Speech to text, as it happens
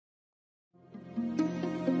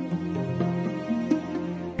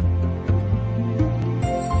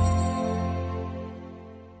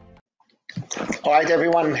All right,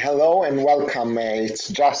 everyone, hello and welcome. It's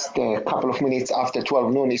just a couple of minutes after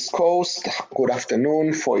 12 noon East Coast. Good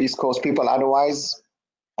afternoon for East Coast people. Otherwise,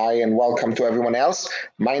 hi and welcome to everyone else.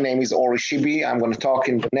 My name is Ori Shibi. I'm going to talk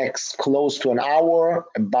in the next close to an hour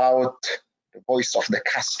about the voice of the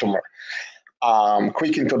customer.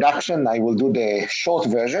 Quick introduction. I will do the short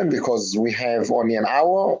version because we have only an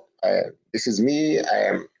hour. This is me.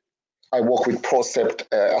 I work with Procept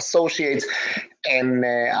Associates, and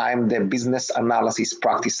I'm the business analysis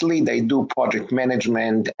practice lead. I do project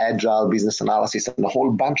management, agile business analysis, and a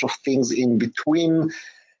whole bunch of things in between.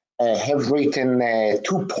 Have written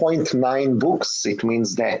 2.9 books. It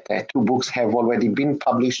means that 2 books have already been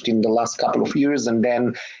published in the last couple of years, and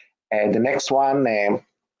then the next one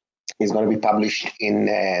is going to be published in,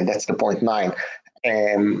 that's the point 9.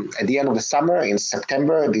 At the end of the summer, in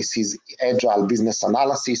September, this is Agile Business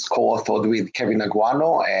Analysis, co-authored with Kevin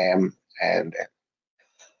Aguano and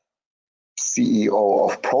CEO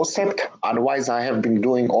of Procept. Otherwise, I have been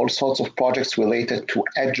doing all sorts of projects related to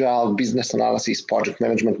Agile Business Analysis, project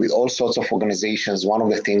management with all sorts of organizations. One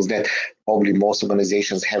of the things that probably most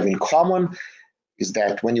organizations have in common is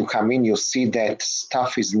that when you come in, you see that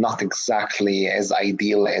stuff is not exactly as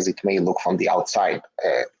ideal as it may look from the outside.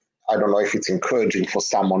 I don't know if it's encouraging for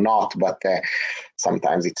some or not, but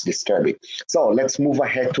sometimes it's disturbing. So let's move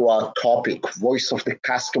ahead to our topic, voice of the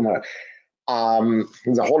customer.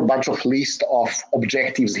 There's a whole bunch of list of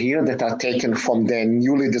objectives here that are taken from the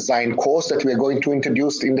newly designed course that we're going to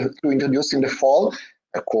introduce in the fall,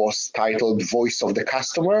 a course titled Voice of the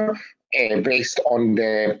Customer, based on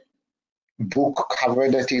the book cover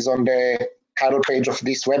that is on the title page of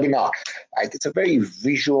this webinar. It's a very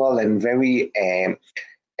visual and very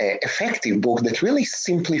effective book that really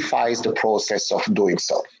simplifies the process of doing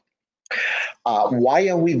so. Why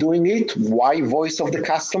are we doing it? Why voice of the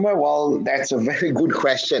customer? Well, that's a very good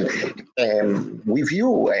question. We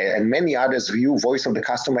view, and many others view, voice of the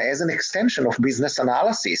customer as an extension of business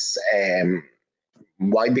analysis.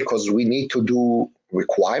 Why? Because we need to do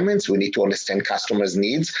requirements, we need to understand customers'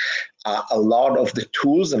 needs. A lot of the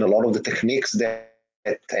tools and a lot of the techniques that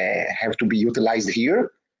have to be utilized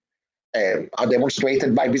here are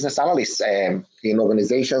demonstrated by business analysts in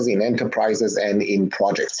organizations, in enterprises, and in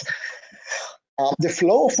projects. The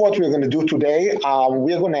flow of what we're going to do today,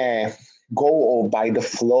 we're going to go by the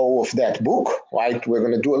flow of that book, right? We're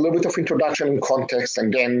going to do a little bit of introduction and context,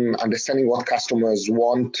 and then understanding what customers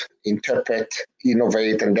want, interpret,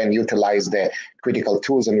 innovate, and then utilize the critical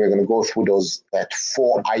tools. And we're going to go through that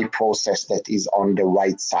 4I process that is on the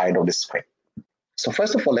right side of the screen. So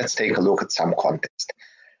first of all, let's take a look at some context.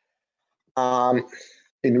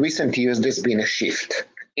 In recent years, there's been a shift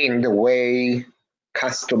in the way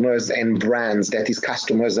customers and brands, that is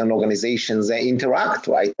customers and organizations, interact,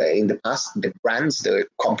 right? In the past, the brands, the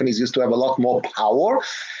companies used to have a lot more power.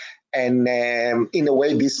 And in a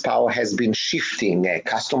way, this power has been shifting.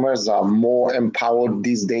 Customers are more empowered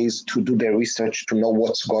these days to do their research, to know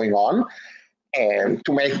what's going on, and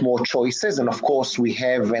to make more choices. And of course, we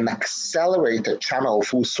have an accelerated channel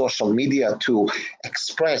through social media to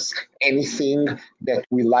express anything that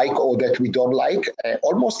we like or that we don't like,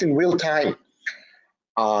 almost in real time.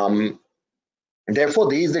 Therefore,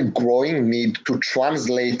 there is a growing need to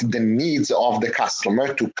translate the needs of the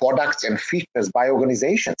customer to products and features by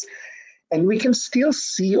organizations. And we can still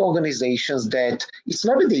see organizations that it's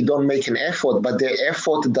not that they don't make an effort, but their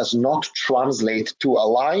effort does not translate to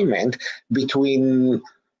alignment between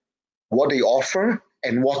what they offer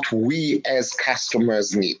and what we as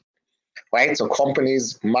customers need, right? So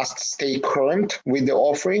companies must stay current with their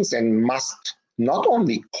offerings and must not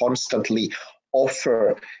only constantly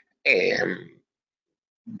offer the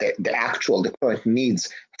current needs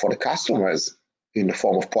for the customers in the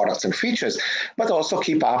form of products and features, but also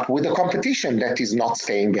keep up with the competition that is not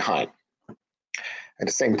staying behind. At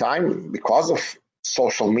the same time, because of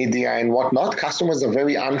social media and whatnot, customers are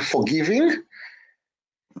very unforgiving.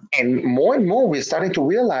 And more we're starting to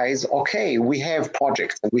realize, okay, we have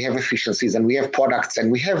projects and we have efficiencies and we have products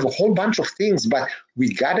and we have a whole bunch of things, but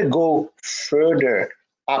we got to go further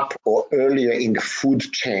up or earlier in the food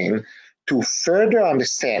chain to further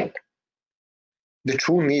understand the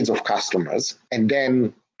true needs of customers and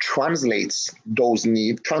then translate those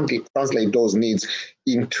needs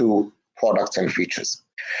into products and features.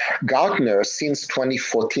 Gartner, since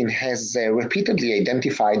 2014, has repeatedly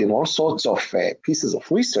identified in all sorts of pieces of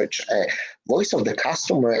research voice of the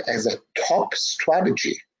customer as a top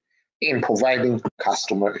strategy in providing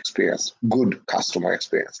customer experience, good customer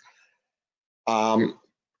experience.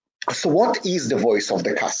 So what is the voice of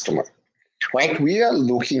the customer? Right, we are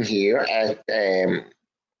looking here at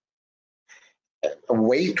a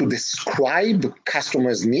way to describe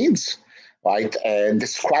customers' needs, right? And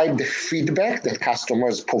describe the feedback that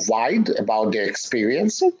customers provide about their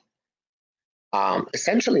experience.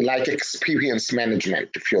 Essentially like experience management,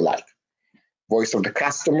 if you like. Voice of the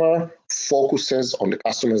customer focuses on the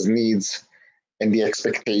customer's needs and the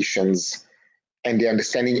expectations and the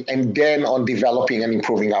understanding, and then on developing and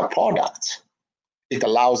improving our products. It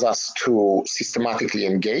allows us to systematically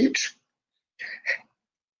engage,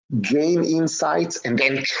 gain insights, and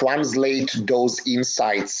then translate those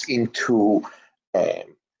insights into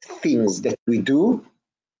things that we do,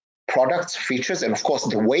 products, features, and of course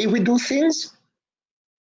the way we do things.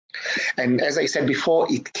 And as I said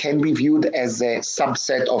before, it can be viewed as a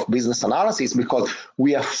subset of business analysis because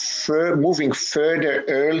we are moving further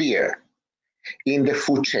earlier in the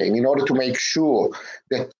food chain in order to make sure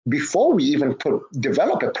that before we even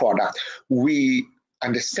develop a product, we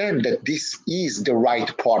understand that this is the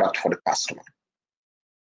right product for the customer.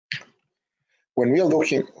 When we are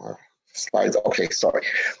looking, slides, okay, sorry.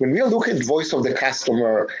 When we are looking at voice of the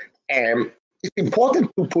customer, it's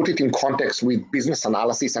important to put it in context with business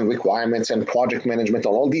analysis and requirements and project management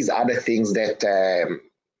and all these other things that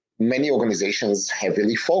many organizations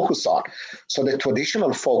heavily focus on. So the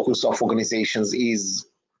traditional focus of organizations is,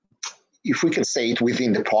 if we can say it,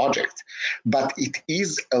 within the project, but it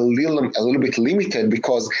is a little bit limited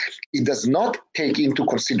because it does not take into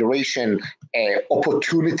consideration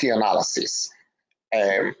opportunity analysis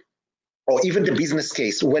or even the business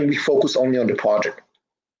case when we focus only on the project.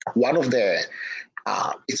 One of the,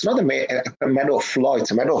 it's not a matter of flaw,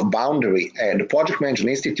 it's a matter of boundary. The Project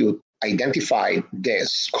Management Institute identified the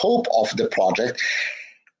scope of the project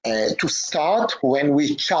to start when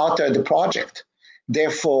we charter the project.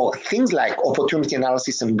 Therefore, things like opportunity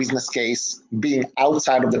analysis and business case being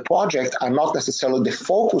outside of the project are not necessarily the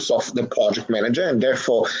focus of the project manager, and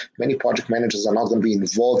therefore many project managers are not going to be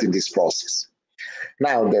involved in this process.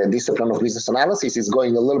 Now, the discipline of business analysis is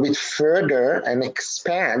going a little bit further and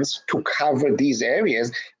expands to cover these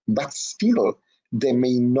areas, but still they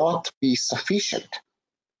may not be sufficient.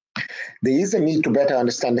 There is a need to better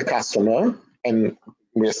understand the customer, and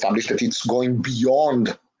we established that it's going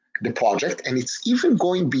beyond the project, and it's even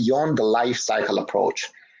going beyond the life cycle approach.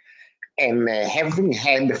 And having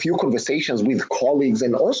had a few conversations with colleagues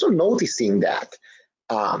and also noticing that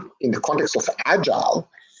in the context of Agile,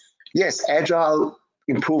 yes, Agile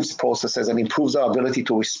improves processes and improves our ability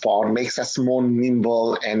to respond, makes us more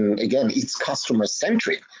nimble, and again, it's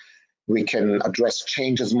customer-centric. We can address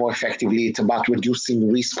changes more effectively. It's about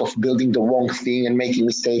reducing risk of building the wrong thing and making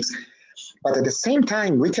mistakes. But at the same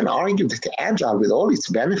time, we can argue that Agile, with all its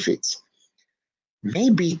benefits, may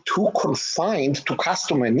be too confined to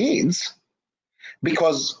customer needs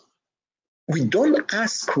because we don't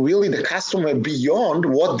ask really the customer beyond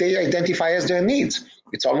what they identify as their needs.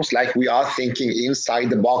 It's almost like we are thinking inside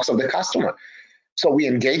the box of the customer. So we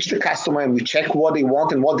engage the customer and we check what they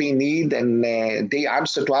want and what they need, and they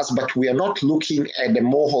answer to us, but we are not looking at a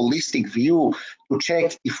more holistic view to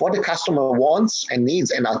check if what the customer wants and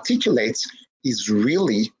needs and articulates is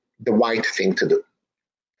really the right thing to do.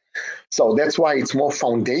 So that's why it's more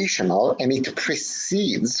foundational and it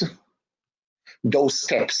precedes those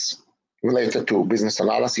steps related to business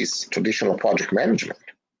analysis, traditional project management.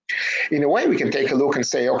 In a way, we can take a look and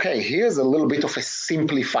say, okay, here's a little bit of a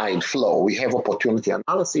simplified flow. We have opportunity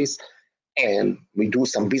analysis and we do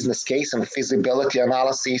some business case and feasibility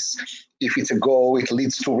analysis. If it's a go, it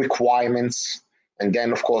leads to requirements. And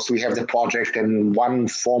then, of course, we have the project, and one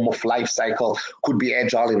form of life cycle could be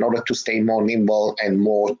Agile in order to stay more nimble and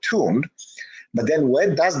more tuned. But then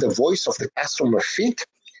where does the voice of the customer fit?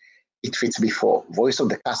 It fits before. Voice of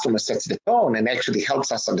the customer sets the tone and actually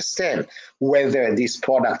helps us understand whether this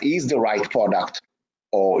product is the right product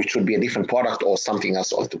or it should be a different product or something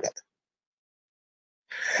else altogether.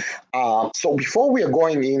 So before we are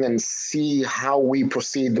going in and see how we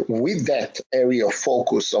proceed with that area of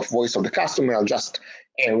focus of voice of the customer, I'll just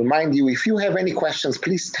remind you, if you have any questions,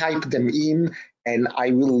 please type them in and I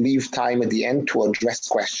will leave time at the end to address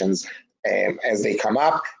questions as they come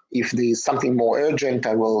up. If there's something more urgent,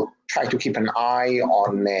 I will try to keep an eye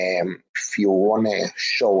on if you want to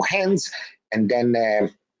show hands, and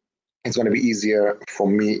then it's going to be easier for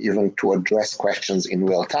me even to address questions in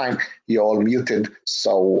real time. You're all muted,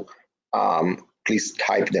 so please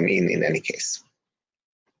type them in any case.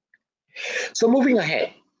 So moving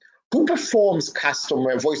ahead, who performs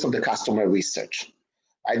voice of the customer research?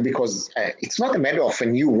 Right? Because it's not a matter of a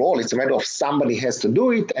new role, it's a matter of somebody has to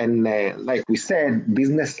do it. And like we said,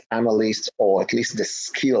 business analysts, or at least the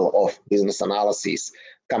skill of business analysis,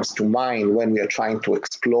 comes to mind when we are trying to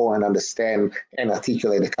explore and understand and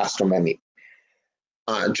articulate the customer need.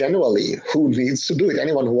 generally, who needs to do it?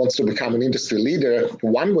 Anyone who wants to become an industry leader,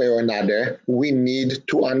 one way or another, we need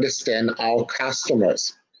to understand our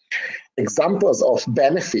customers. Examples of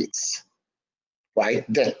benefits, right,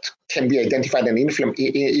 that can be identified and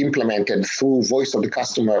implemented through voice of the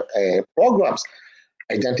customer programs,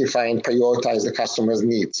 identify and prioritize the customer's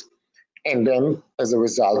needs. And then, as a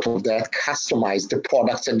result of that, customize the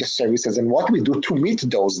products and the services and what we do to meet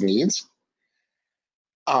those needs.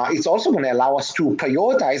 It's also going to allow us to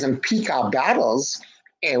prioritize and pick our battles.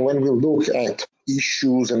 And when we look at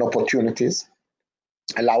issues and opportunities,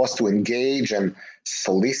 allow us to engage and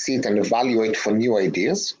solicit and evaluate for new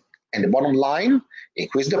ideas. And the bottom line,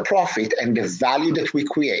 increase the profit and the value that we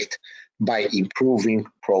create by improving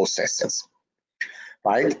processes.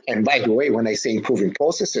 Right? And by the way, when I say improving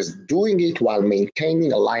processes, doing it while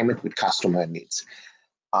maintaining alignment with customer needs.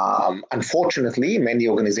 Unfortunately, many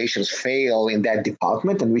organizations fail in that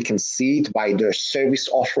department, and we can see it by their service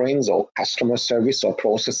offerings or customer service or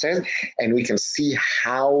processes, and we can see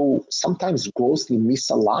how sometimes grossly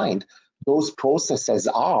misaligned those processes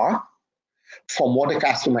are from what the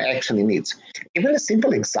customer actually needs. Even a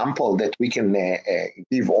simple example that we can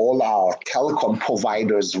give all our telecom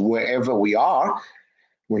providers wherever we are,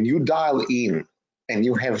 when you dial in and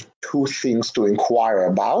you have two things to inquire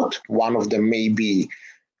about, one of them may be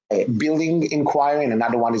billing inquiry, and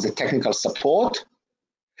another one is a technical support.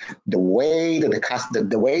 The way that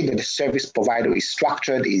the service provider is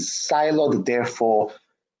structured is siloed. Therefore,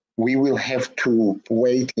 we will have to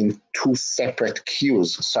wait in two separate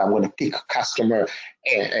queues. So I'm going to pick customer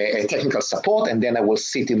technical support, and then I will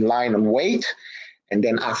sit in line and wait. And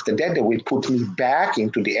then after that, they will put me back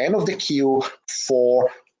into the end of the queue for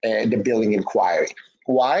the billing inquiry.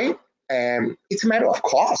 Why? It's a matter of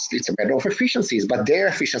cost, it's a matter of efficiencies, but their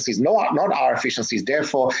efficiencies, not our efficiencies.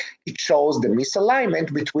 Therefore, it shows the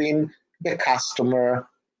misalignment between the customer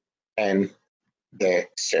and the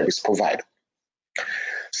service provider.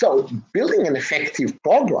 So building an effective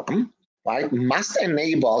program, right, must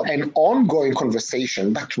enable an ongoing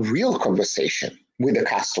conversation, but real conversation with the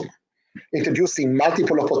customer, introducing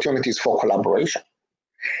multiple opportunities for collaboration,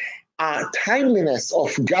 timeliness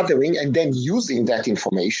of gathering and then using that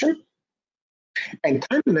information. And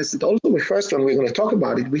timeliness, it also refers to, and we're going to talk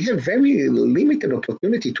about it, we have very limited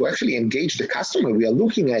opportunity to actually engage the customer. We are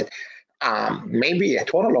looking at maybe a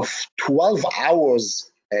total of 12 hours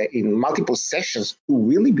in multiple sessions to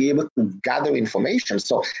really be able to gather information.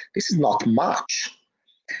 So this is not much.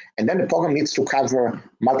 And then the program needs to cover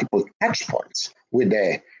multiple touch points with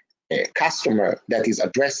the customer that is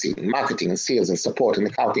addressing marketing and sales and support and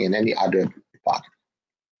accounting and any other department.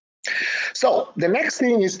 So the next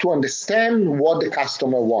thing is to understand what the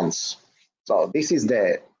customer wants. So this is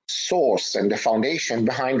the source and the foundation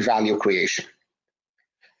behind value creation.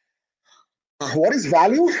 What is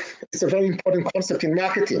value? It's a very important concept in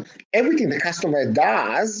marketing. Everything the customer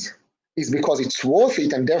does is because it's worth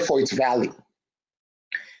it, and therefore it's value.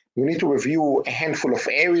 We need to review a handful of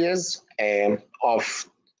areas of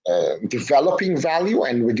developing value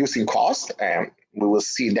and reducing cost. We will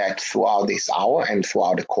see that throughout this hour and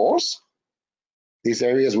throughout the course. These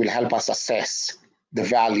areas will help us assess the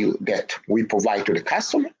value that we provide to the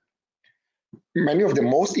customer. Many of the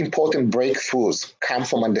most important breakthroughs come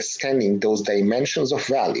from understanding those dimensions of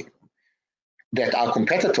value that our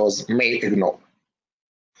competitors may ignore.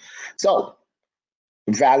 So,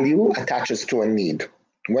 value attaches to a need.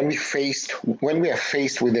 When we are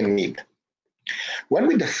faced with a need, when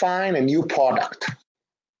we define a new product,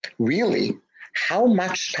 really, how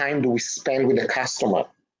much time do we spend with the customer?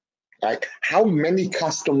 Right? How many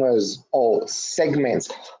customers or segments,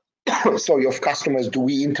 of customers do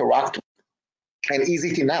we interact with? And is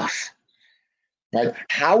it enough? Right?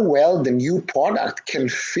 How well the new product can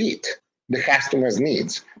fit the customer's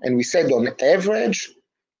needs? And we said on average,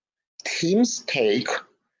 teams take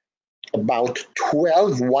about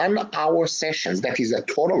 12 one-hour sessions, that is a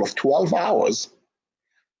total of 12 hours,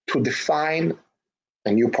 to define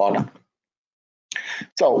a new product.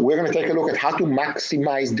 So we're going to take a look at how to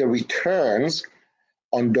maximize the returns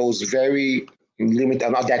on those very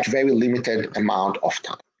limited amount of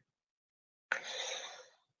time.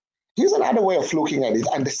 Here's another way of looking at it,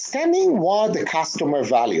 understanding what the customer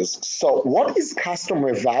values. So what is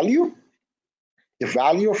customer value? The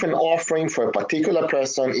value of an offering for a particular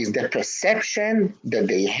person is the perception that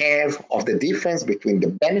they have of the difference between the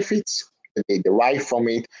benefits that they derive from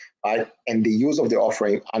it, right, and the use of the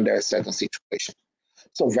offering under a certain situation.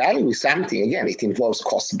 So value is something, again, it involves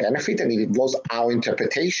cost benefit and it involves our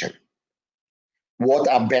interpretation. What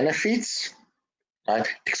are benefits? Right?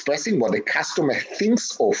 Expressing what the customer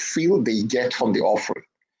thinks or feel they get from the offering.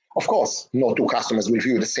 Of course, no two customers will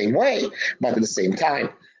view the same way, but at the same time,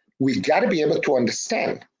 we've got to be able to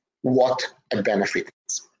understand what a benefit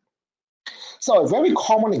is. So a very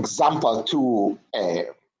common example to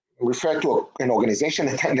refer to an organization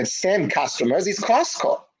that understands customers is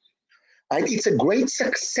Costco. Right? It's a great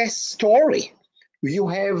success story. You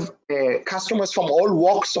have customers from all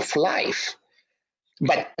walks of life.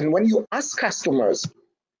 And when you ask customers,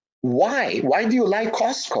 why do you like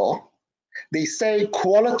Costco? They say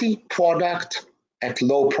quality product at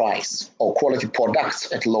low price, or quality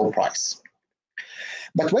products at low price.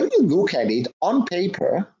 But when you look at it on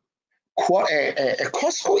paper,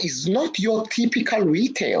 Costco is not your typical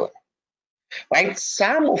retailer, right?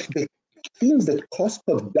 Some of the things that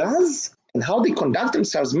Costco does and how they conduct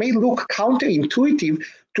themselves may look counterintuitive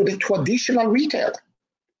to the traditional retailer.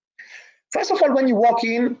 First of all, when you walk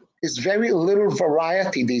in, there's very little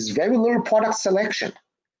variety. There's very little product selection.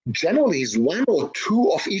 Generally, it's one or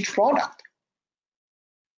two of each product.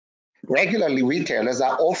 Regularly, retailers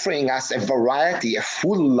are offering us a variety, a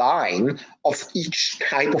full line of each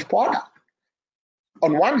type of product.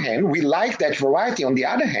 On one hand, we like that variety. On the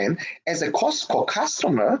other hand, as a Costco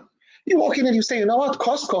customer, you walk in and you say, you know what,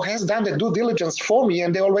 Costco has done the due diligence for me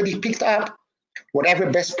and they already picked up whatever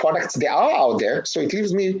best products there are out there. So it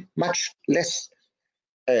leaves me much less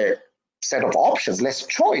set of options, less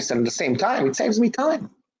choice, and at the same time, it saves me time.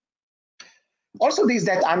 Also, there's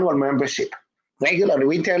that annual membership. Regular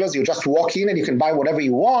retailers, you just walk in and you can buy whatever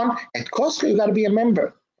you want. At Costco, you got to be a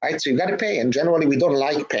member, right? So you got to pay, and generally, we don't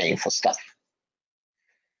like paying for stuff.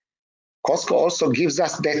 Costco also gives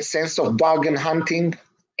us that sense of bargain hunting.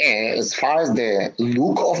 As far as the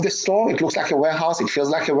look of the store, it looks like a warehouse. It feels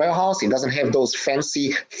like a warehouse. It doesn't have those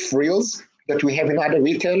fancy frills that we have in other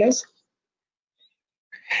retailers.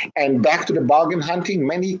 And back to the bargain hunting,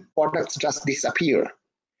 many products just disappear.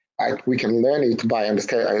 Right? We can learn it by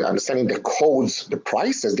understanding the codes, the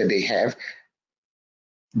prices that they have.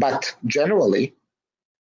 But generally,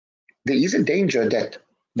 there is a danger that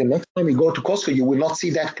the next time you go to Costco, you will not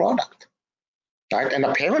see that product. Right? And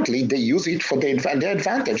apparently, they use it for their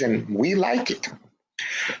advantage, and we like it.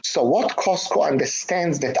 So what Costco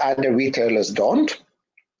understands that other retailers don't,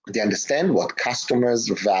 they understand what customers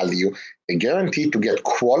value. They guarantee to get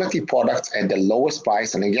quality products at the lowest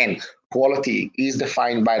price. And again, quality is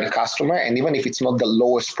defined by the customer. And even if it's not the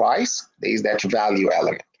lowest price, there is that value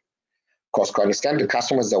element. Costco understands that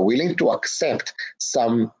customers are willing to accept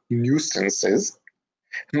some nuisances,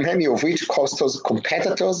 many of which Costco's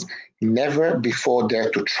competitors never before dare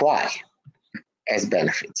to try as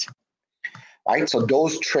benefits. Right? So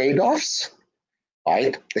those trade-offs,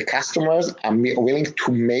 right? The customers are willing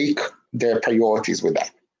to make their priorities with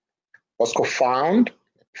that. Costco found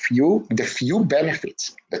the few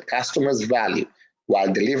benefits that customers value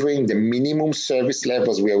while delivering the minimum service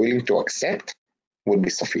levels we are willing to accept would be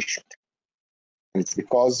sufficient. And it's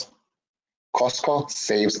because Costco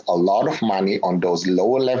saves a lot of money on those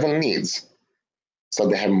lower level needs, so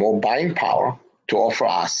they have more buying power to offer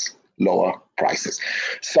us lower prices.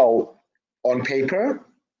 So on paper,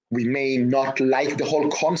 we may not like the whole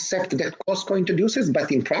concept that Costco introduces,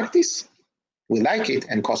 but in practice, we like it,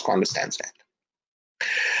 and Costco understands that.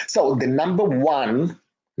 So the number one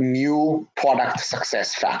new product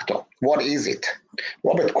success factor, what is it?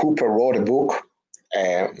 Robert Cooper wrote a book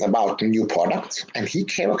about new products, and he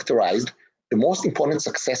characterized the most important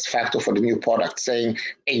success factor for the new product, saying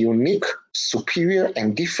a unique, superior,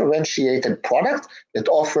 and differentiated product that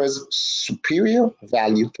offers superior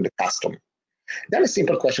value to the customer. Then a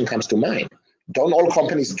simple question comes to mind. Don't all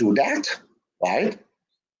companies do that, right?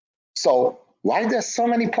 So why are there so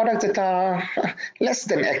many products that are less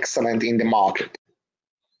than excellent in the market?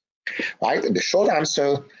 Right? The short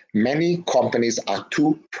answer, many companies are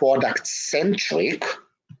too product-centric,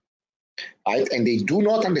 right? And they do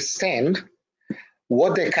not understand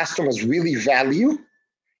what their customers really value,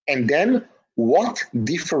 and then what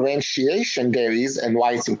differentiation there is and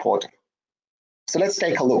why it's important. So let's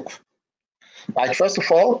take a look. Right, first of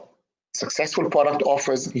all, successful product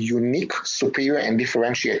offers unique, superior, and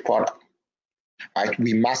differentiated product. Right,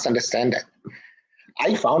 we must understand that.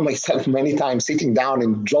 I found myself many times sitting down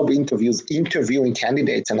in job interviews, interviewing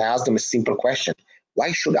candidates, and I asked them a simple question: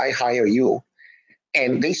 why should I hire you?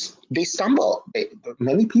 And they stumble.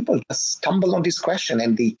 Many people just stumble on this question,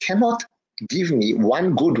 and they cannot give me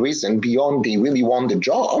one good reason beyond they really want the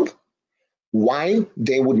job why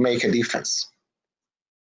they would make a difference.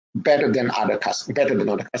 Better than other customers, better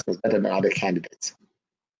than other candidates.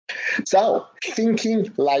 So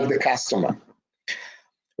thinking like the customer,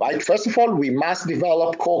 right? First of all, we must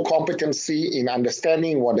develop core competency in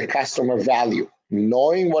understanding what the customer value,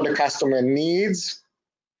 knowing what the customer needs,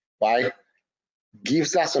 right,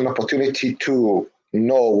 gives us an opportunity to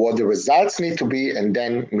know what the results need to be and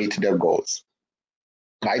then meet their goals,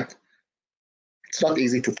 right? It's not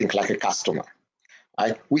easy to think like a customer,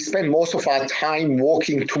 right? We spend most of our time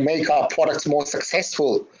working to make our products more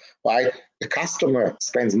successful, right? The customer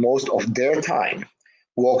spends most of their time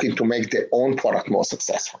working to make their own product more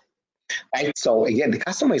successful, right? So again, the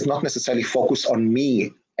customer is not necessarily focused on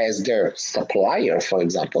me as their supplier, for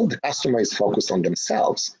example. The customer is focused on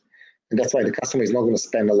themselves. And that's why the customer is not going to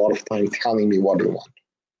spend a lot of time telling me what they want.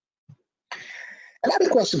 Another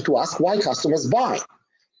question to ask, why customers buy,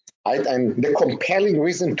 right? And the compelling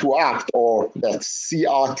reason to act, or that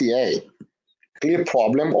CRTA, clear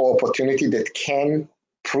problem or opportunity that can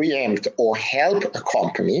preempt or help a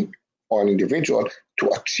company or an individual to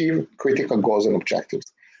achieve critical goals and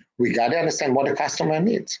objectives. We got to understand what the customer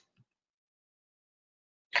needs.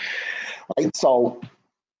 Right? So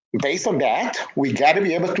based on that, we got to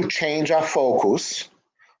be able to change our focus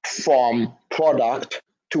from product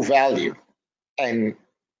to value. And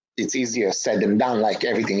it's easier said than done, like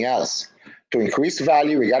everything else. To increase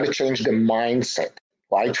value, we got to change the mindset,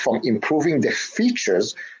 right? From improving the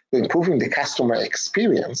features to improving the customer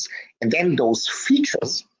experience. And then those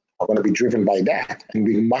features are going to be driven by that and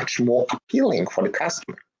be much more appealing for the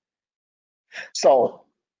customer. So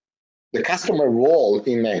the customer role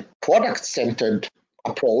in a product-centered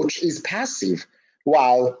approach is passive,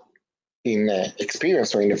 while in an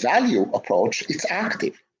experience or in a value approach, it's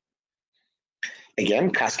active.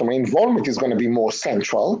 Again, customer involvement is going to be more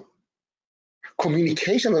central.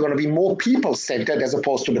 Communication is going to be more people-centered as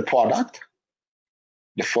opposed to the product.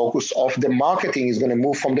 The focus of the marketing is going to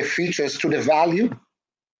move from the features to the value.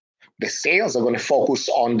 The sales are going to focus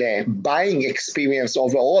on the buying experience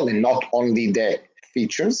overall and not only the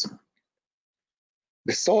features.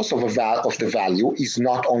 The source of the value is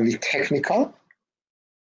not only technical.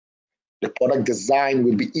 The product design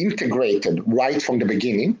will be integrated right from the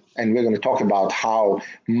beginning, and we're going to talk about how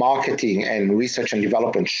marketing and research and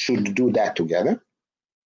development should do that together.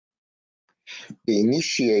 The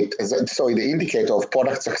indicator of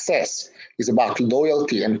product success is about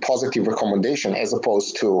loyalty and positive recommendation as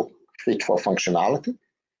opposed to fit for functionality.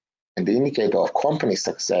 And the indicator of company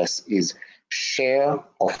success is share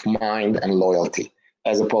of mind and loyalty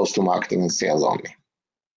as opposed to marketing and sales only.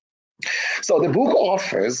 So the book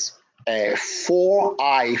offers a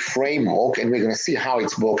 4I framework, and we're going to see how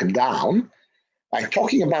it's broken down by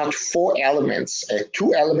talking about 4 elements,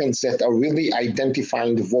 2 elements that are really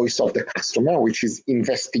identifying the voice of the customer, which is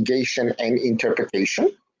investigation and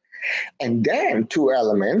interpretation, and then 2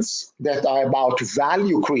 elements that are about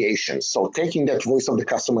value creation, so taking that voice of the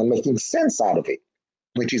customer and making sense out of it,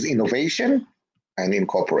 which is innovation and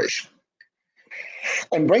incorporation.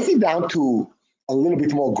 And breaking down to a little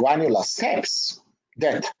bit more granular steps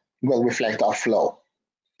that will reflect our flow.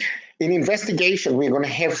 In investigation, we're going to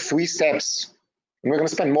have 3 steps. And we're going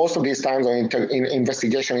to spend most of these times on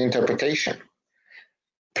investigation and interpretation.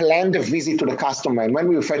 Plan the visit to the customer. And when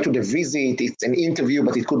we refer to the visit, it's an interview,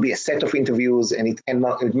 but it could be a set of interviews, and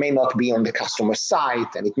it may not be on the customer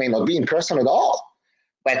site, and it may not be in person at all.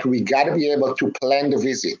 But we got to be able to plan the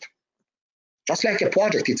visit. Just like a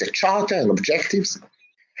project, it's a charter and objectives.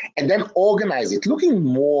 And then organize it, looking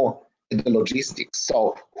more at the logistics.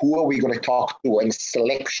 So who are we going to talk to, and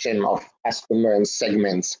selection of customer and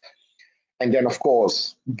segments. And then, of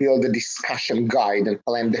course, build a discussion guide and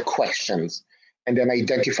plan the questions, and then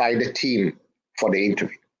identify the team for the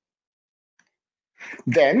interview.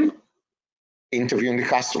 Then, interviewing the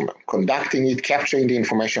customer, conducting it, capturing the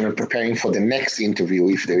information, and preparing for the next interview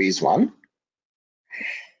if there is one.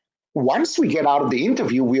 Once we get out of the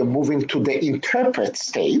interview, we are moving to the interpret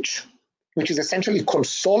stage, which is essentially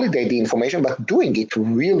consolidate the information, but doing it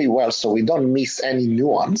really well so we don't miss any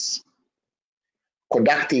nuance.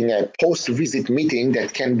 Conducting a post-visit meeting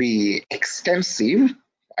that can be extensive,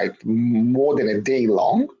 like more than a day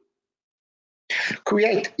long.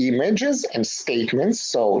 Create images and statements,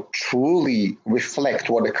 so truly reflect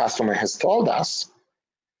what the customer has told us.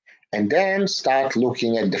 And then start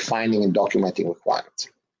looking at defining and documenting requirements.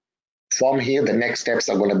 From here, the next steps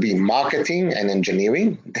are going to be marketing and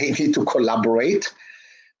engineering. They need to collaborate,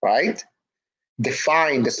 right?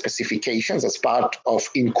 Define the specifications as part of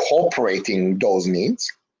incorporating those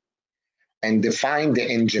needs, and define the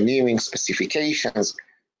engineering specifications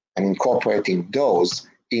and incorporating those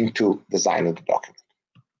into designing the document.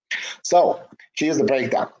 So here's the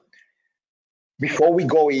breakdown. Before we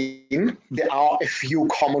go in, there are a few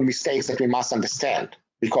common mistakes that we must understand,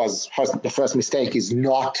 because the first mistake is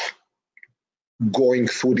not going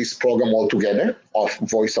through this program altogether of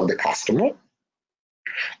voice of the customer.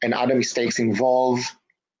 And other mistakes involve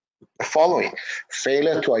The following: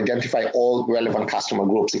 failure to identify all relevant customer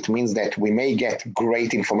groups. It means that we may get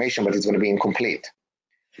great information, but it's going to be incomplete.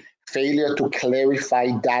 Failure to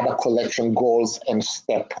clarify data collection goals and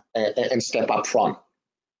step up front.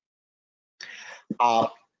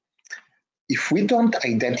 If we don't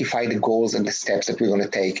identify the goals and the steps that we're going to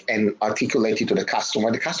take and articulate it to the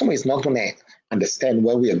customer is not going to understand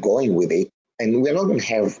where we are going with it, and we're not going to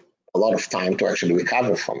have a lot of time to actually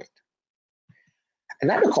recover from it.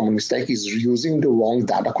 Another common mistake is using the wrong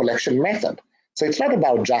data collection method. So it's not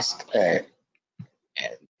about just whether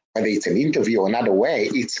it's an interview or another way,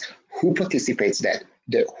 it's who participates that,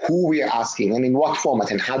 who we are asking and in what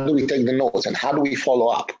format, and how do we take the notes and how do we follow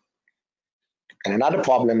up. And another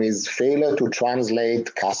problem is failure to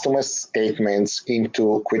translate customer statements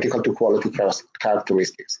into critical to quality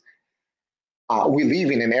characteristics. We live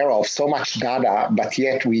in an era of so much data, but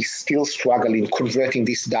yet we still struggle in converting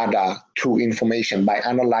this data to information by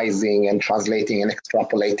analyzing and translating and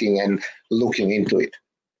extrapolating and looking into it.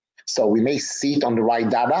 So we may see it on the right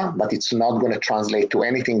data, but it's not going to translate to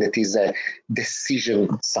anything that is a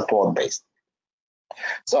decision support based.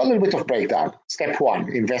 So a little bit of breakdown. Step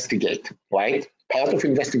one, investigate, right? Part of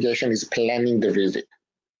investigation is planning the visit.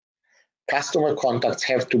 Customer contacts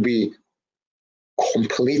have to be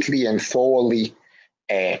completely and thoroughly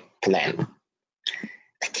planned.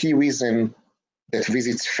 The key reason that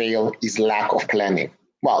visits fail is lack of planning.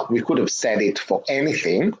 Well, we could have said it for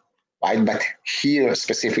anything, right? But here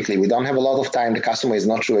specifically, we don't have a lot of time. The customer is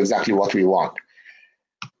not sure exactly what we want.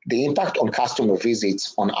 The impact on customer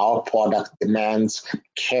visits on our product demands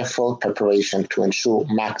careful preparation to ensure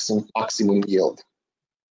maximum yield.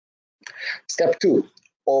 Step two,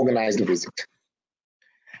 organize the visit.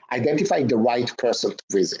 Identify the right person to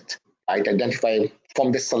visit. Right? Identify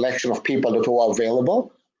from the selection of people that are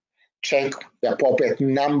available. Check the appropriate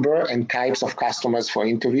number and types of customers for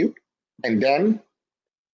interview, and then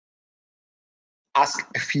ask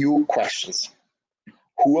a few questions.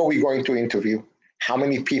 Who are we going to interview? How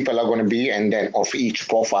many people are going to be, and then of each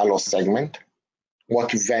profile or segment?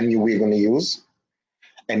 What venue we're going to use?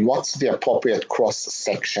 And what's the appropriate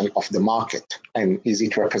cross-section of the market? And is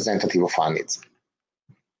it representative of our needs?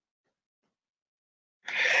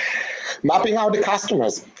 Mapping out the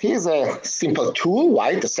customers. Here's a simple tool,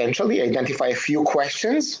 right? Essentially, identify a few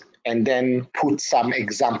questions and then put some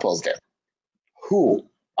examples there. Who,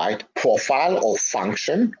 right? Profile or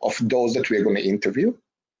function of those that we're going to interview.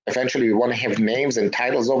 Eventually, we want to have names and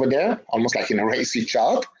titles over there, almost like in a RACI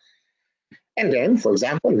chart. And then, for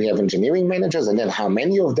example, we have engineering managers, and then how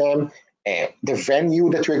many of them, the venue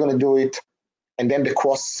that we're going to do it, and then the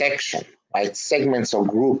cross-section, right? Segments or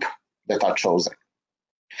group that are chosen.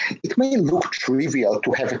 It may look trivial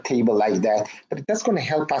to have a table like that, but that's going to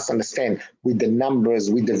help us understand with the numbers,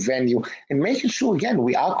 with the venue, and making sure, again,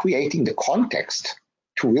 we are creating the context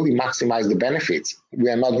to really maximize the benefits. We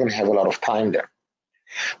are not going to have a lot of time there.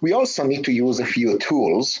 We also need to use a few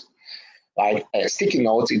tools, like sticky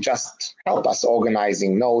notes. It just helps us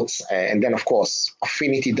organizing notes, and then, of course,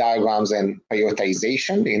 affinity diagrams and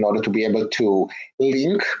prioritization in order to be able to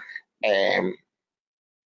link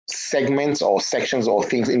segments or sections or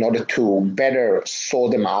things in order to better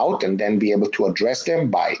sort them out and then be able to address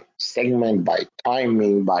them by segment, by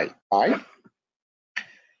timing, by time.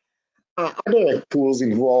 Other tools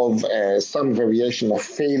involve some variation of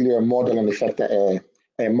failure model and effect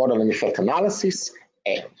analysis,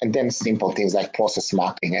 and then simple things like process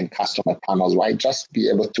mapping and customer panels, right? Just be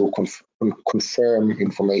able to confirm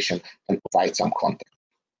information and provide some context.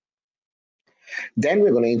 Then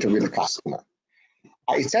we're going to interview the customer.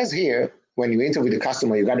 It says here, when you interview the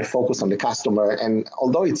customer, you got to focus on the customer. And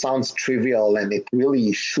although it sounds trivial and it really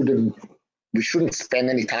we shouldn't spend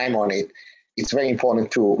any time on it, it's very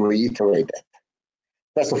important to reiterate that.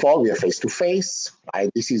 First of all, we are face-to-face, right?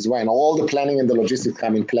 This is when all the planning and the logistics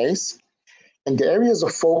come in place. And the areas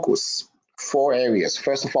of focus, 4 areas.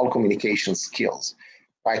 First of all, communication skills,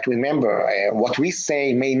 right? Remember, what we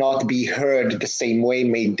say may not be heard the same way,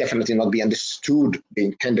 may definitely not be understood the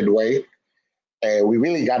intended way. We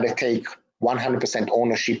really got to take 100%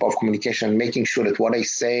 ownership of communication, making sure that what I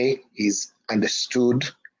say is understood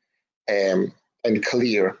and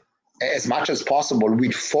clear as much as possible,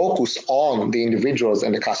 with focus on the individuals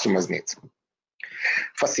and the customer's needs.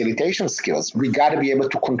 Facilitation skills, we got to be able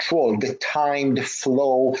to control the time, the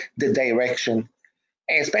flow, the direction.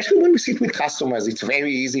 And especially when we sit with customers, it's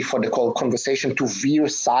very easy for the conversation to veer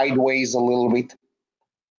sideways a little bit.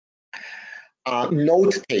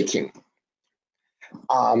 Note-taking.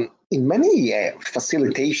 In many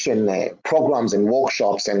facilitation programs and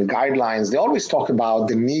workshops and guidelines, they always talk about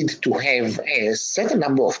the need to have a certain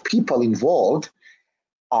number of people involved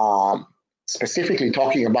specifically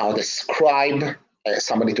talking about a scribe,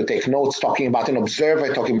 somebody to take notes, talking about an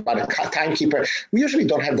observer, talking about a timekeeper. We usually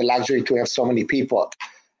don't have the luxury to have so many people.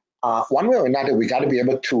 One way or another, we got to be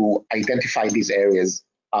able to identify these areas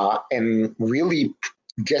and really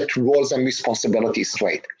get roles and responsibilities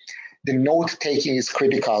straight. The note taking is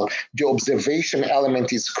critical. The observation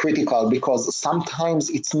element is critical because sometimes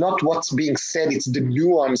it's not what's being said, it's the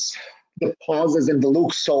nuance, the pauses and the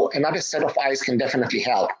looks. So another set of eyes can definitely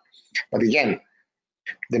help. But again,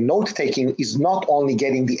 the note taking is not only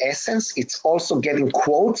getting the essence, it's also getting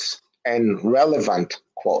quotes and relevant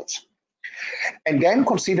quotes. And then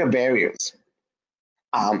consider barriers.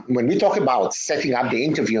 When we talk about setting up the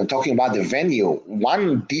interview and talking about the venue,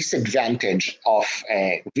 one disadvantage of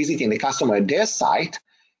visiting the customer at their site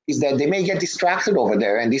is that they may get distracted over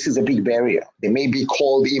there, and this is a big barrier. They may be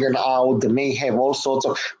called in and out, they may have all sorts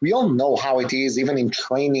of, we all know how it is, even in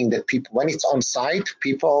training, that people, when it's on site,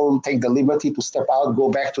 people take the liberty to step out, go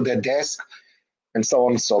back to their desk, and so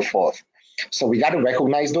on and so forth. So we got to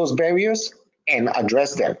recognize those barriers and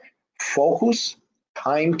address them. Focus,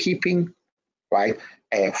 timekeeping, right?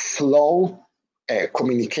 Flow,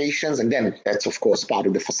 communications, and then that's of course part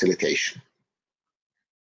of the facilitation.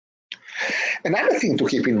 Another thing to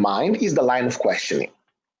keep in mind is the line of questioning.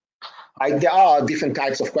 There are different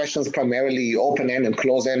types of questions, primarily open-end and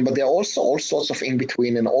close-end, but there are also all sorts of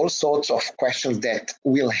in-between and all sorts of questions that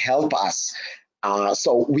will help us.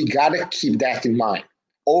 So we gotta keep that in mind.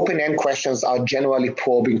 Open-end questions are generally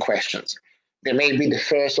probing questions. There may be the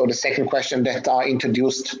first or the second question that are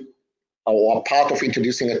introduced or part of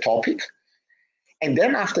introducing a topic. And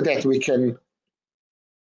then after that, we can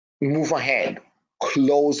move ahead,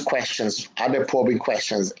 close questions, other probing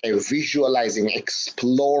questions, visualizing,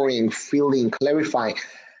 exploring, feeling, clarifying.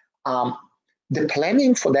 The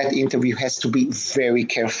planning for that interview has to be very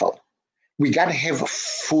careful. We got to have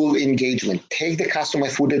full engagement. Take the customer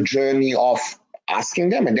through the journey of asking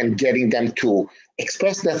them and then getting them to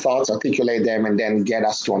express their thoughts, articulate them, and then get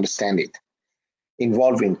us to understand it.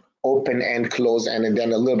 Involving open and close and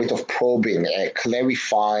then a little bit of probing,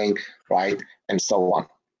 clarifying, right, and so on.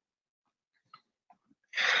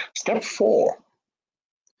 Step 4,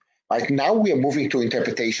 right, now we are moving to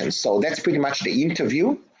interpretation. So that's pretty much the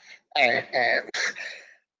interview.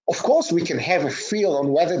 Of course, we can have a feel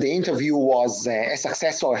on whether the interview was a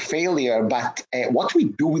success or a failure, but what we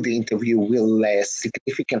do with the interview will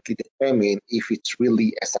significantly determine if it's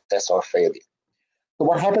really a success or a failure. So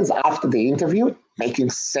what happens after the interview? Making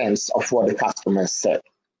sense of what the customer said,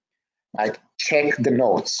 right? Check the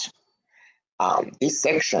notes. This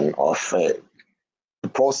section of the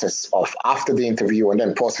process of after the interview and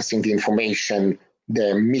then processing the information,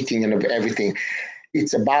 the meeting and everything,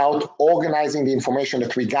 it's about organizing the information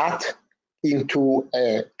that we got into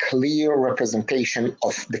a clear representation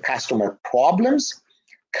of the customer problems,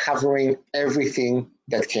 covering everything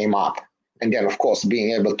that came up. And then, of course,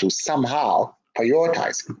 being able to somehow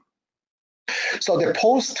prioritize. So the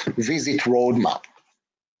post-visit roadmap,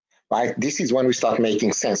 right? This is when we start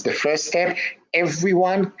making sense. The first step,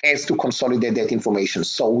 everyone has to consolidate that information.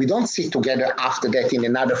 So we don't sit together after that in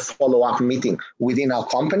another follow-up meeting within our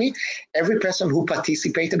company. Every person who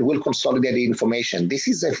participated will consolidate the information. This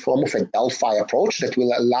is a form of a Delphi approach that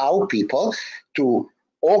will allow people to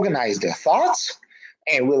organize their thoughts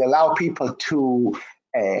and will allow people to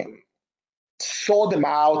sort them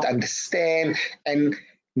out, understand, and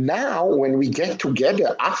now when we get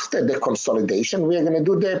together after the consolidation, we are going to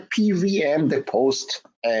do the PVM, the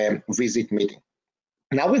post-visit meeting.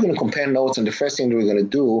 Now we're going to compare notes, and the first thing we're going to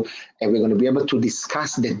do, and we're going to be able to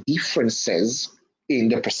discuss the differences in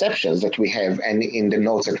the perceptions that we have and in the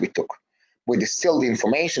notes that we took. We distill the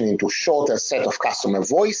information into a shorter set of customer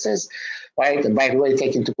voices, right? And by the way,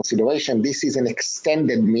 take into consideration, this is an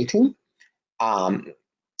extended meeting.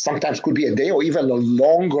 Sometimes could be a day or even a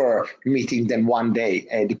longer meeting than one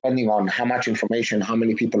day, depending on how much information, how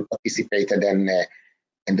many people participated, and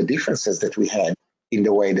the differences that we had in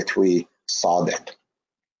the way that we saw that.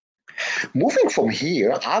 Moving from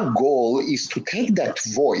here, our goal is to take that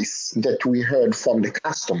voice that we heard from the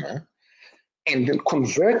customer and then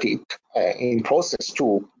convert it in process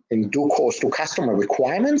to, in due course, to customer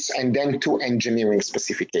requirements and then to engineering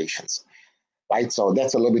specifications. Right, so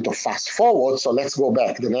that's a little bit of fast forward. So let's go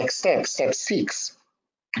back. The next step, step 6,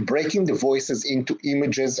 breaking the voices into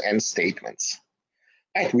images and statements.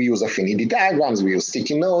 Right, we use affinity diagrams, we use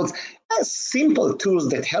sticky notes, simple tools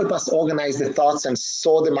that help us organize the thoughts and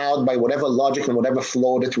sort them out by whatever logic and whatever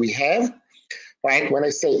flow that we have. Right, when I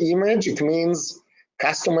say image, it means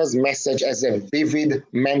customer's message as a vivid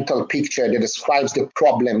mental picture that describes the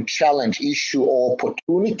problem, challenge, issue, or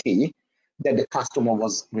opportunity that the customer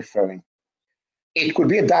was referring. It could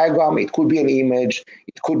be a diagram, it could be an image,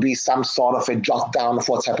 it could be some sort of a jot down of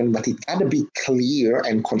what's happening, but it got to be clear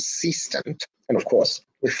and consistent, and of course,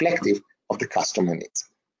 reflective of the customer needs.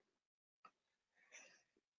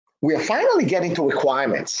 We are finally getting to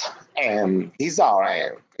requirements, and these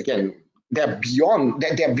are, again, they're beyond,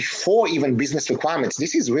 they're before even business requirements.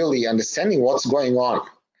 This is really understanding what's going on.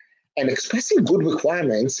 And expressing good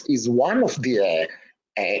requirements is one of the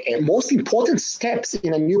most important steps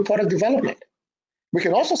in a new product development. We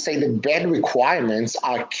can also say that bad requirements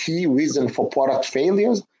are a key reason for product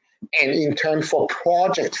failures and in turn for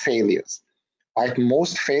project failures. Right?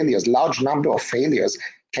 Most failures, large number of failures,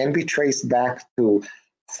 can be traced back to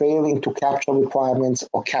failing to capture requirements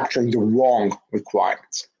or capturing the wrong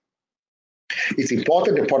requirements. It's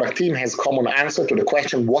important the product team has common answer to the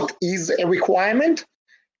question, what is a requirement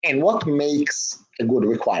and what makes a good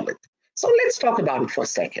requirement? So let's talk about it for a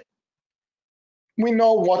second. We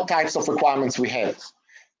know what types of requirements we have,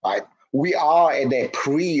 right? We are at the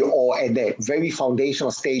pre or at the very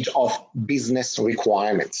foundational stage of business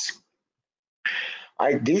requirements.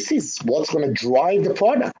 Right? This is what's going to drive the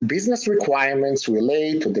product. Business requirements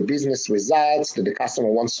relate to the business results that the customer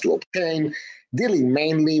wants to obtain, dealing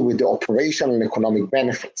mainly with the operational and economic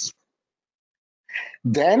benefits.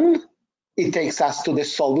 Then it takes us to the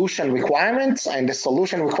solution requirements, and the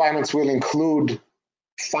solution requirements will include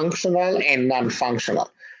functional and non-functional.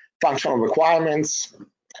 Functional requirements,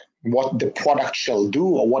 what the product shall do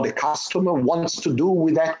or what the customer wants to do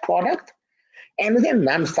with that product. And then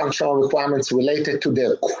non-functional requirements related to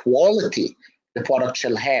the quality the product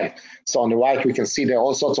shall have. So on the right, we can see there are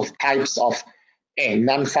all sorts of types of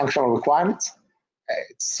non-functional requirements.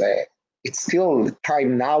 It's still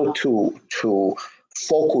time now to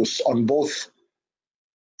focus on both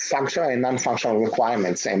functional and non-functional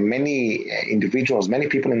requirements. And many individuals, many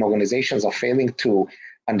people in organizations are failing to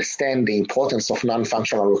understand the importance of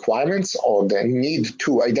non-functional requirements or the need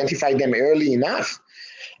to identify them early enough.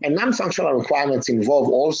 And non-functional requirements involve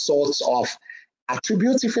all sorts of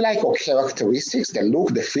attributes, if you like, or characteristics, the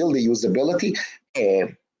look, the feel, the usability,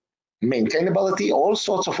 maintainability, all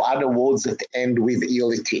sorts of other words that end with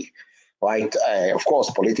ELT, right? Of course,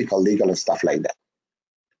 political, legal, and stuff like that.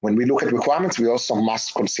 When we look at requirements, we also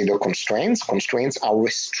must consider constraints. Constraints are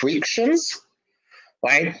restrictions,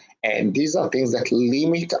 right? And these are things that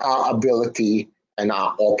limit our ability and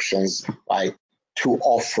our options, right, to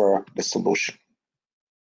offer the solution.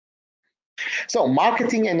 So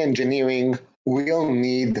marketing and engineering will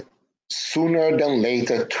need sooner than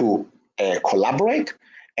later to collaborate,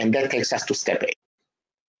 and that takes us to step 8.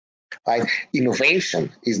 Right?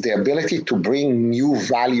 Innovation is the ability to bring new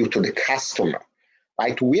value to the customer.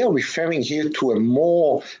 Right? We are referring here to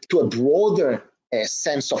a broader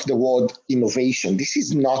sense of the word innovation. This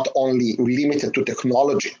is not only limited to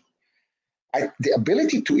technology. The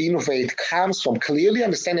ability to innovate comes from clearly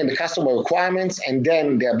understanding the customer requirements and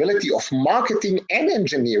then the ability of marketing and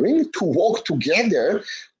engineering to work together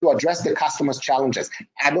to address the customer's challenges.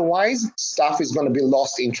 Otherwise, stuff is going to be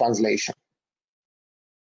lost in translation.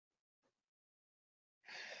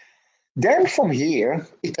 Then from here,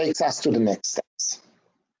 it takes us to the next steps.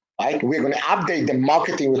 Right? We're going to update the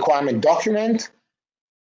marketing requirement document.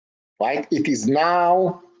 Right? It is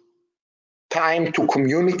now time to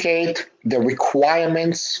communicate the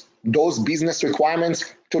requirements, those business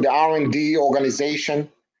requirements, to the R&D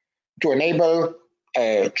organization to enable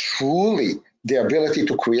truly the ability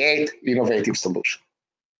to create innovative solution.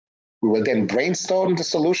 We will then brainstorm the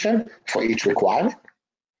solution for each requirement.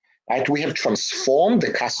 Right? We have transformed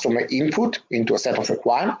the customer input into a set of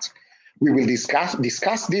requirements. We will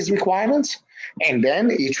discuss these requirements, and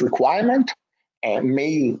then each requirement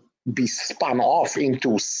may be spun off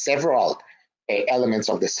into several elements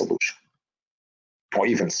of the solution, or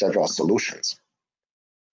even several solutions.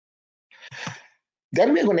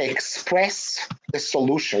 Then we're going to express the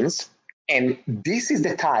solutions, and this is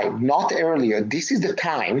the time, not earlier, this is the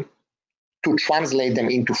time to translate them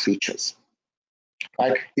into features.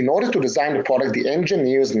 Right? In order to design the product, the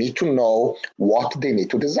engineers need to know what they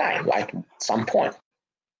need to design, right, at some point.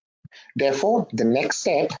 Therefore, the next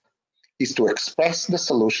step is to express the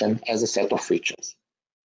solution as a set of features.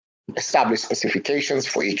 Establish specifications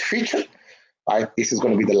for each feature, right? This is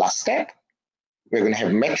going to be the last step. We're going to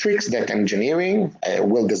have metrics that engineering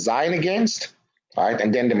will design against, right?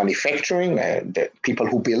 And then the manufacturing, the people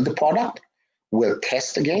who build the product will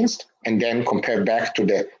test against, and then compare back to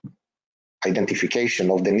the identification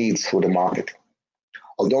of the needs through the market.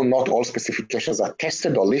 Although not all specifications are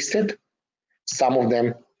tested or listed, some of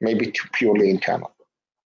them may be purely internal.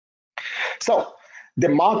 So The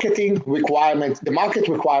market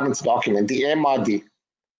requirements document, the MRD,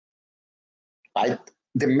 right?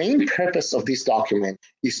 The main purpose of this document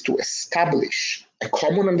is to establish a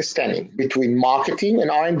common understanding between marketing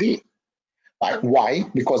and R&D. Right? Why?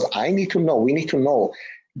 Because we need to know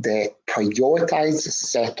the prioritized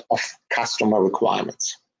set of customer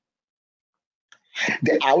requirements.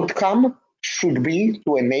 The outcome should be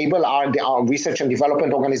to enable our research and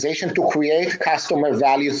development organization to create customer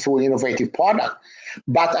value through innovative product.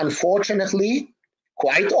 But unfortunately,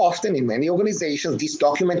 quite often in many organizations, this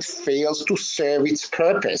document fails to serve its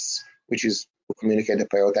purpose, which is to communicate the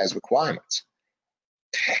prioritized requirements.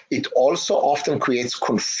 It also often creates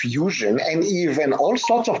confusion and even all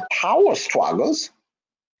sorts of power struggles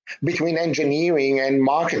between engineering and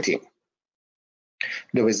marketing.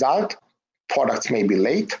 The result, products may be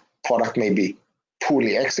late, product may be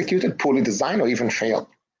poorly executed, poorly designed, or even failed.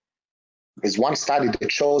 There's one study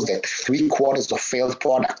that shows that 3/4 of failed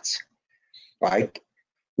products, right,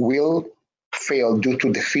 will fail due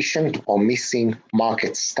to deficient or missing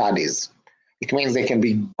market studies. It means they can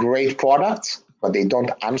be great products, but they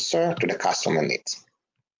don't answer to the customer needs.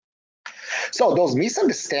 So those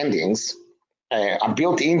misunderstandings are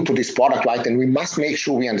built into this product, right? And we must make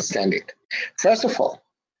sure we understand it. First of all,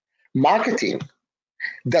 marketing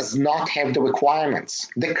does not have the requirements.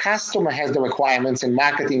 The customer has the requirements, and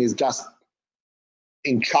marketing is just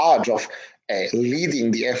in charge of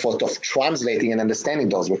leading the effort of translating and understanding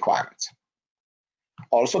those requirements.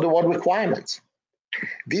 Also, the word requirements.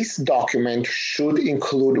 This document should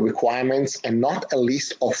include requirements and not a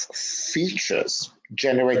list of features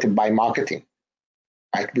generated by marketing.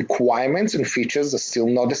 Right? Requirements and features are still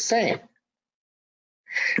not the same.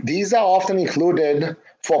 These are often included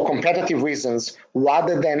for competitive reasons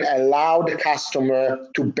rather than allow the customer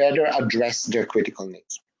to better address their critical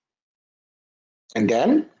needs. And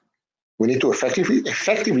then we need to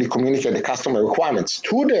effectively communicate the customer requirements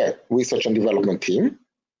to the research and development team,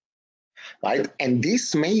 right? And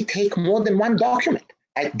this may take more than one document.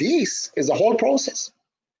 Right? This is a whole process.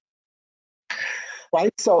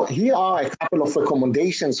 Right? So here are a couple of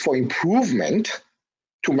recommendations for improvement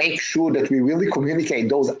to make sure that we really communicate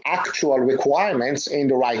those actual requirements in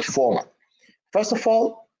the right format. First of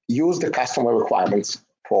all, use the customer requirements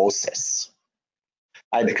process.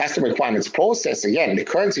 The customer requirements process, again, the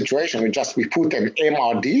current situation, we put an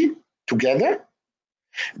MRD together,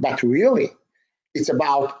 but really it's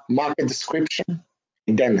about market description,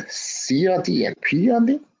 and then CRD and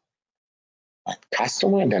PRD,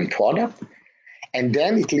 customer and then product, and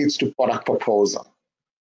then it leads to product proposal.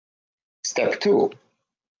 Step 2,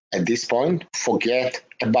 at this point, forget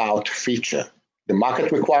about feature. The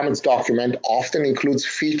market requirements document often includes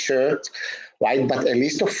features, right? But a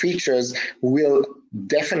list of features will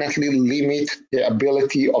definitely limit the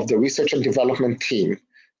ability of the research and development team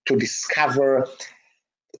to discover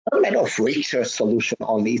a matter of richer solution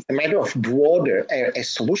only. It's a matter of broader, a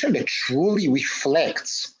solution that truly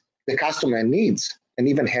reflects the customer needs and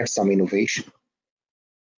even have some innovation.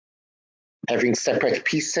 Having separate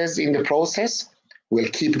pieces in the process will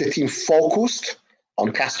keep the team focused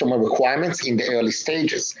on customer requirements in the early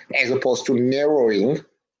stages, as opposed to narrowing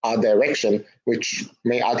our direction, which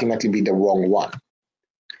may ultimately be the wrong one.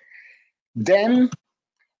 Then,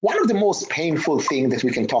 one of the most painful things that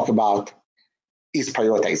we can talk about is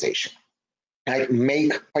prioritization. Right?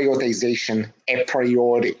 Make prioritization a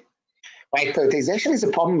priority. Right? Prioritization is a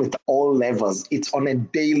problem at all levels. It's on a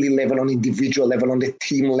daily level, on individual level, on the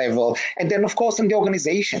team level, and then of course in the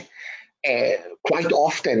organization. Quite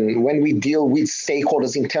often when we deal with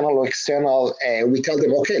stakeholders, internal or external, we tell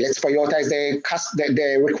them, okay, let's prioritize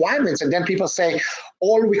the requirements. And then people say,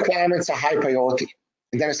 all requirements are high priority.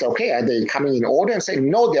 And then I say, okay, are they coming in order? And say,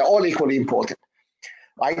 no, they're all equally important,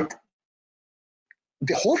 right?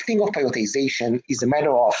 The whole thing of prioritization is a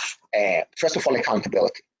matter of, first of all,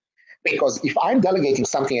 accountability. Because if I'm delegating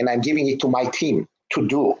something and I'm giving it to my team to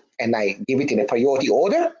do, and I give it in a priority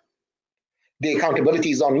order, the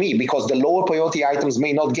accountability is on me, because the lower priority items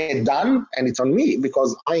may not get done, and it's on me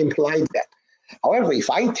because I implied that. However,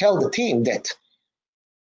 if I tell the team that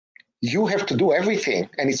you have to do everything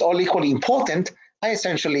and it's all equally important, I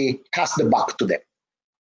essentially pass the buck to them.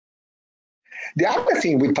 The other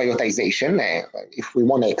thing with prioritization, if we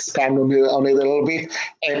want to expand on it a little bit,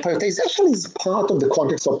 prioritization is part of the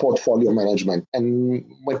context of portfolio management. And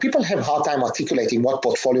when people have a hard time articulating what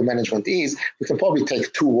portfolio management is, we can probably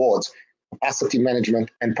take two words: capacity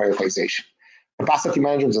management and prioritization. Capacity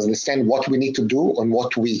management is understand what we need to do and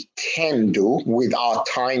what we can do with our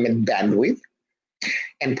time and bandwidth.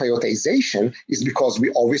 And prioritization is because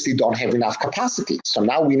we obviously don't have enough capacity. So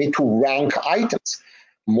now we need to rank items.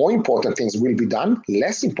 More important things will be done,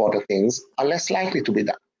 less important things are less likely to be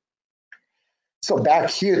done. So back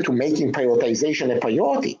here to making prioritization a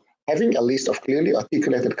priority, having a list of clearly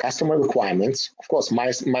articulated customer requirements, of course,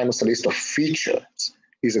 minus a list of features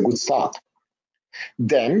is a good start.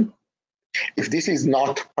 Then, if this is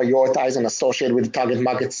not prioritized and associated with the target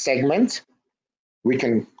market segment, we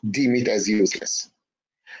can deem it as useless.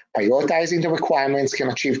 Prioritizing the requirements can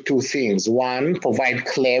achieve two things. One, provide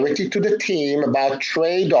clarity to the team about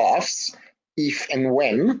trade-offs if and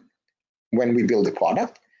when we build the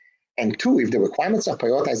product. And two, if the requirements are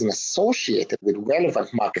prioritized and associated with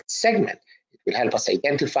relevant market segment, it will help us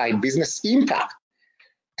identify business impact,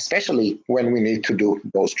 especially when we need to do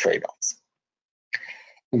those trade-offs.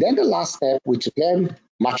 And then the last step, which again,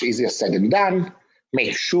 much easier said than done,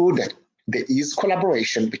 make sure that there is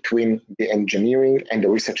collaboration between the engineering and the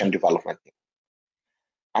research and development team.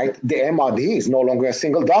 Right? The MRD is no longer a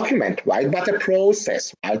single document, right? But a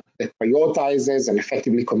process, right? That prioritizes and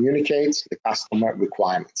effectively communicates the customer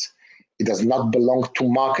requirements. It does not belong to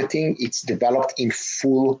marketing. It's developed in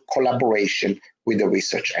full collaboration with the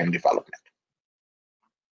research and development.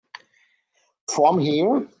 From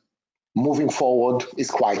here, moving forward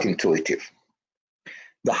is quite intuitive.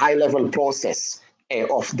 The high-level process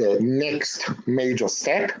of the next major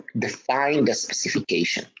step, define the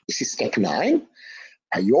specification. This is step 9.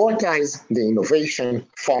 Prioritize the innovation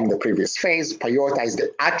from the previous phase, prioritize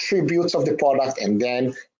the attributes of the product, and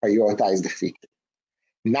then prioritize the feature.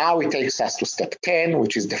 Now it takes us to step 10,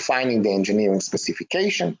 which is defining the engineering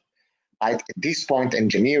specification. Right? At this point,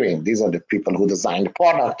 engineering, these are the people who design the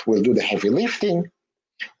product, will do the heavy lifting.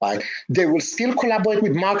 Right? They will still collaborate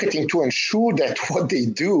with marketing to ensure that what they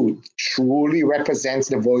do truly represents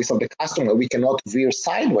the voice of the customer. We cannot veer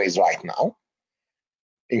sideways right now.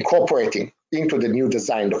 Incorporating into the new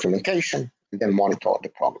design documentation, and then monitor the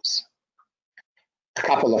progress. A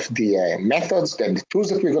couple of the methods, then the tools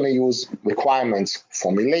that we're going to use: requirements,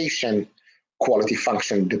 formulation, quality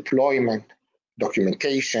function deployment,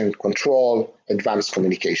 documentation, control, advanced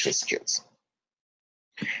communication skills.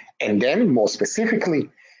 And then more specifically,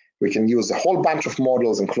 we can use a whole bunch of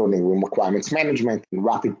models, including requirements management and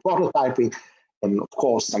rapid prototyping. And of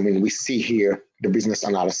course, we see here the business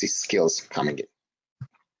analysis skills coming in.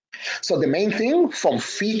 So the main thing, from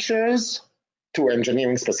features to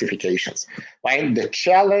engineering specifications, right? The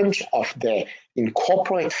challenge of the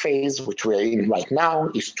incorporate phase, which we're in right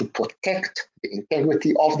now, is to protect the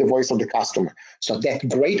integrity of the voice of the customer. So that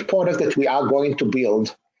great product that we are going to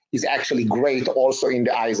build is actually great also in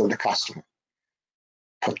the eyes of the customer.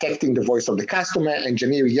 Protecting the voice of the customer,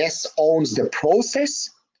 engineering, yes, owns the process,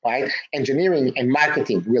 right? Engineering and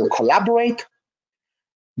marketing will collaborate.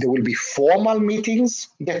 There will be formal meetings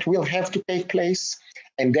that will have to take place.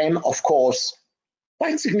 And then, of course,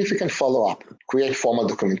 quite significant follow-up, create formal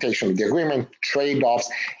documentation of the agreement, trade-offs,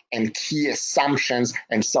 and key assumptions,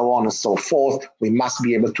 and so on and so forth. We must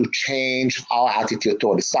be able to change our attitude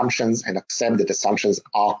toward assumptions and accept that assumptions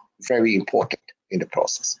are very important in the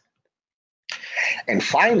process. And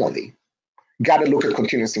finally, got to look at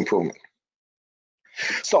continuous improvement.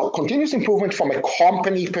 So continuous improvement from a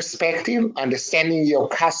company perspective, understanding your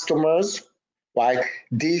customers, right?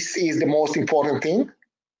 This is the most important thing.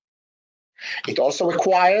 It also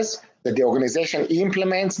requires that the organization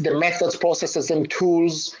implements the methods, processes, and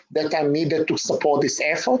tools that are needed to support this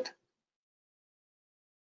effort.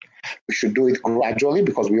 We should do it gradually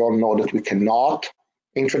because we all know that we cannot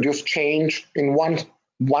introduce change in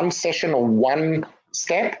one session or one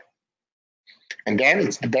step. And then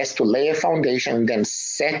it's the best to lay a foundation and then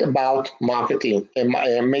set about marketing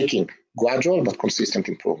and making gradual but consistent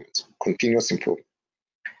improvements, continuous improvement.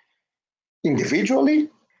 Individually,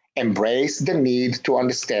 embrace the need to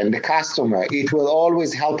understand the customer. It will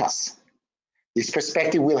always help us. This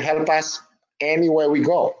perspective will help us anywhere we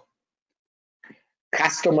go.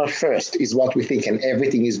 Customer first is what we think, and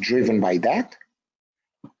everything is driven by that.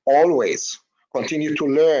 Always continue to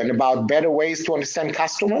learn about better ways to understand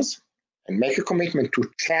customers and make a commitment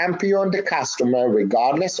to champion the customer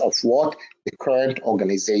regardless of what the current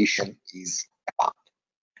organization is about.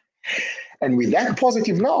 And with that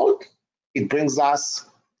positive note, it brings us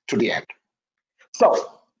to the end.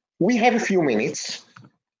 So we have a few minutes.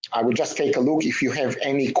 I will just take a look if you have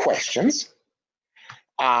any questions.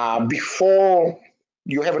 Before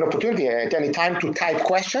you have an opportunity at any time to type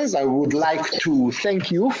questions, I would like to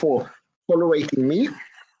thank you for tolerating me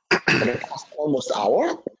for the past almost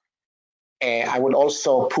hour. I will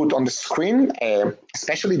also put on the screen,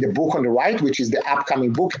 especially the book on the right, which is the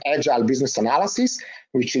upcoming book, Agile Business Analysis,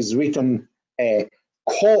 which is written,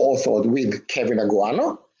 co-authored with Kevin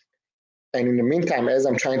Aguano. And in the meantime, as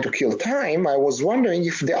I'm trying to kill time, I was wondering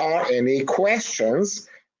if there are any questions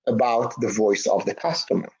about the voice of the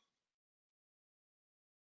customer.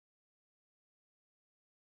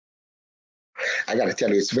 I gotta tell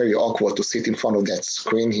you, it's very awkward to sit in front of that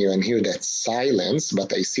screen here and hear that silence,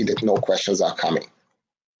 but I see that no questions are coming.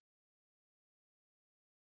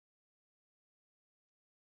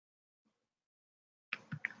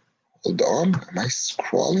 Hold on, am I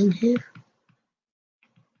scrolling here?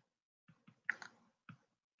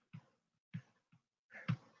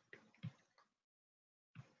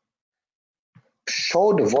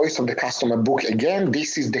 Show the voice of the customer book. Again,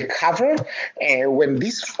 this is the cover. When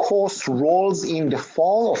this course rolls in the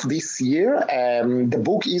fall of this year, the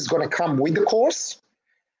book is going to come with the course.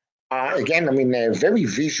 Again, I mean, very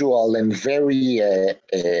visual and very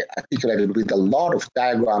articulated with a lot of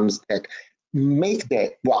diagrams that make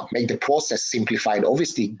the process simplified.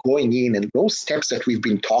 Obviously, going in and those steps that we've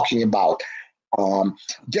been talking about,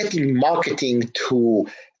 getting marketing to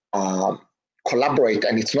collaborate,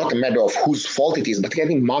 and it's not a matter of whose fault it is, but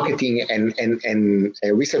getting marketing and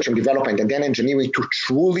research and development and then engineering to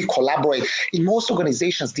truly collaborate. In most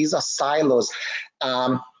organizations, these are silos.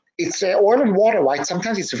 It's oil and water, right?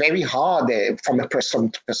 Sometimes it's very hard from a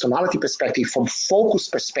personality perspective, from focus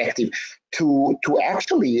perspective, to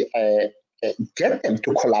actually get them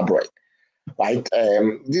to collaborate, right?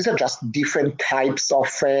 These are just different types of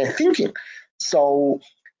thinking. So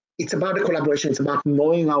it's about the collaboration. It's about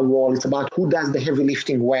knowing our role. It's about who does the heavy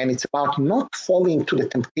lifting when. It's about not falling to the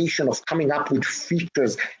temptation of coming up with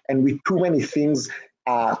features and with too many things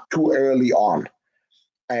too early on.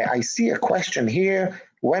 I see a question here.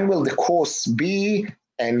 When will the course be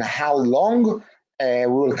and how long? We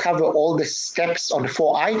will cover all the steps on the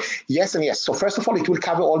 4I. Yes and yes. So first of all, it will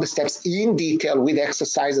cover all the steps in detail with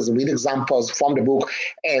exercises and with examples from the book.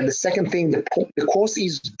 And the second thing, the course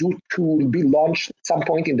is due to be launched at some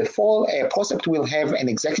point in the fall. Procept will have an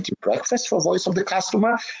executive breakfast for Voice of the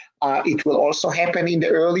Customer. It will also happen in the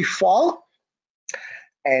early fall.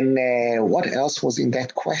 And what else was in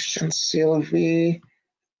that question, Sylvie?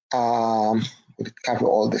 Will it cover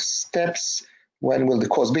all the steps? When will the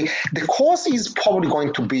course be? The course is probably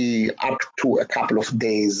going to be up to a couple of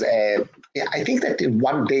days. I think that in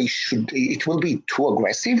one day it will be too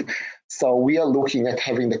aggressive. So we are looking at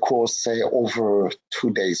having the course over 2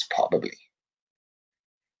 days probably.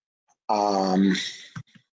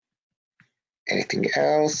 Anything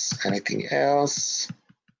else? Anything else?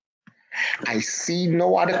 I see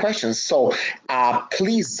no other questions. So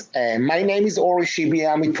please, my name is Ori Shibi.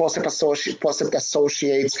 I'm with Procept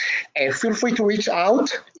Associates. Feel free to reach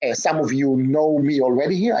out. Some of you know me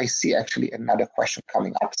already here. I see actually another question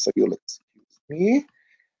coming up, so you'll excuse me.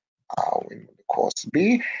 When will the course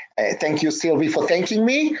be? Thank you, Sylvie, for thanking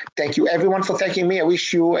me. Thank you, everyone, for thanking me. I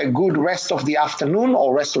wish you a good rest of the afternoon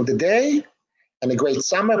or rest of the day and a great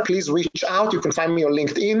summer. Please reach out. You can find me on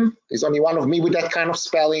LinkedIn. There's only one of me with that kind of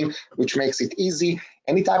spelling, which makes it easy.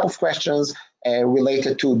 Any type of questions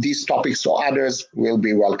related to these topics or others will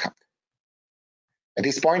be welcome. At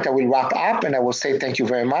this point, I will wrap up and I will say thank you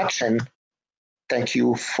very much and thank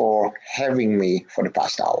you for having me for the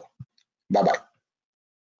past hour. Bye-bye.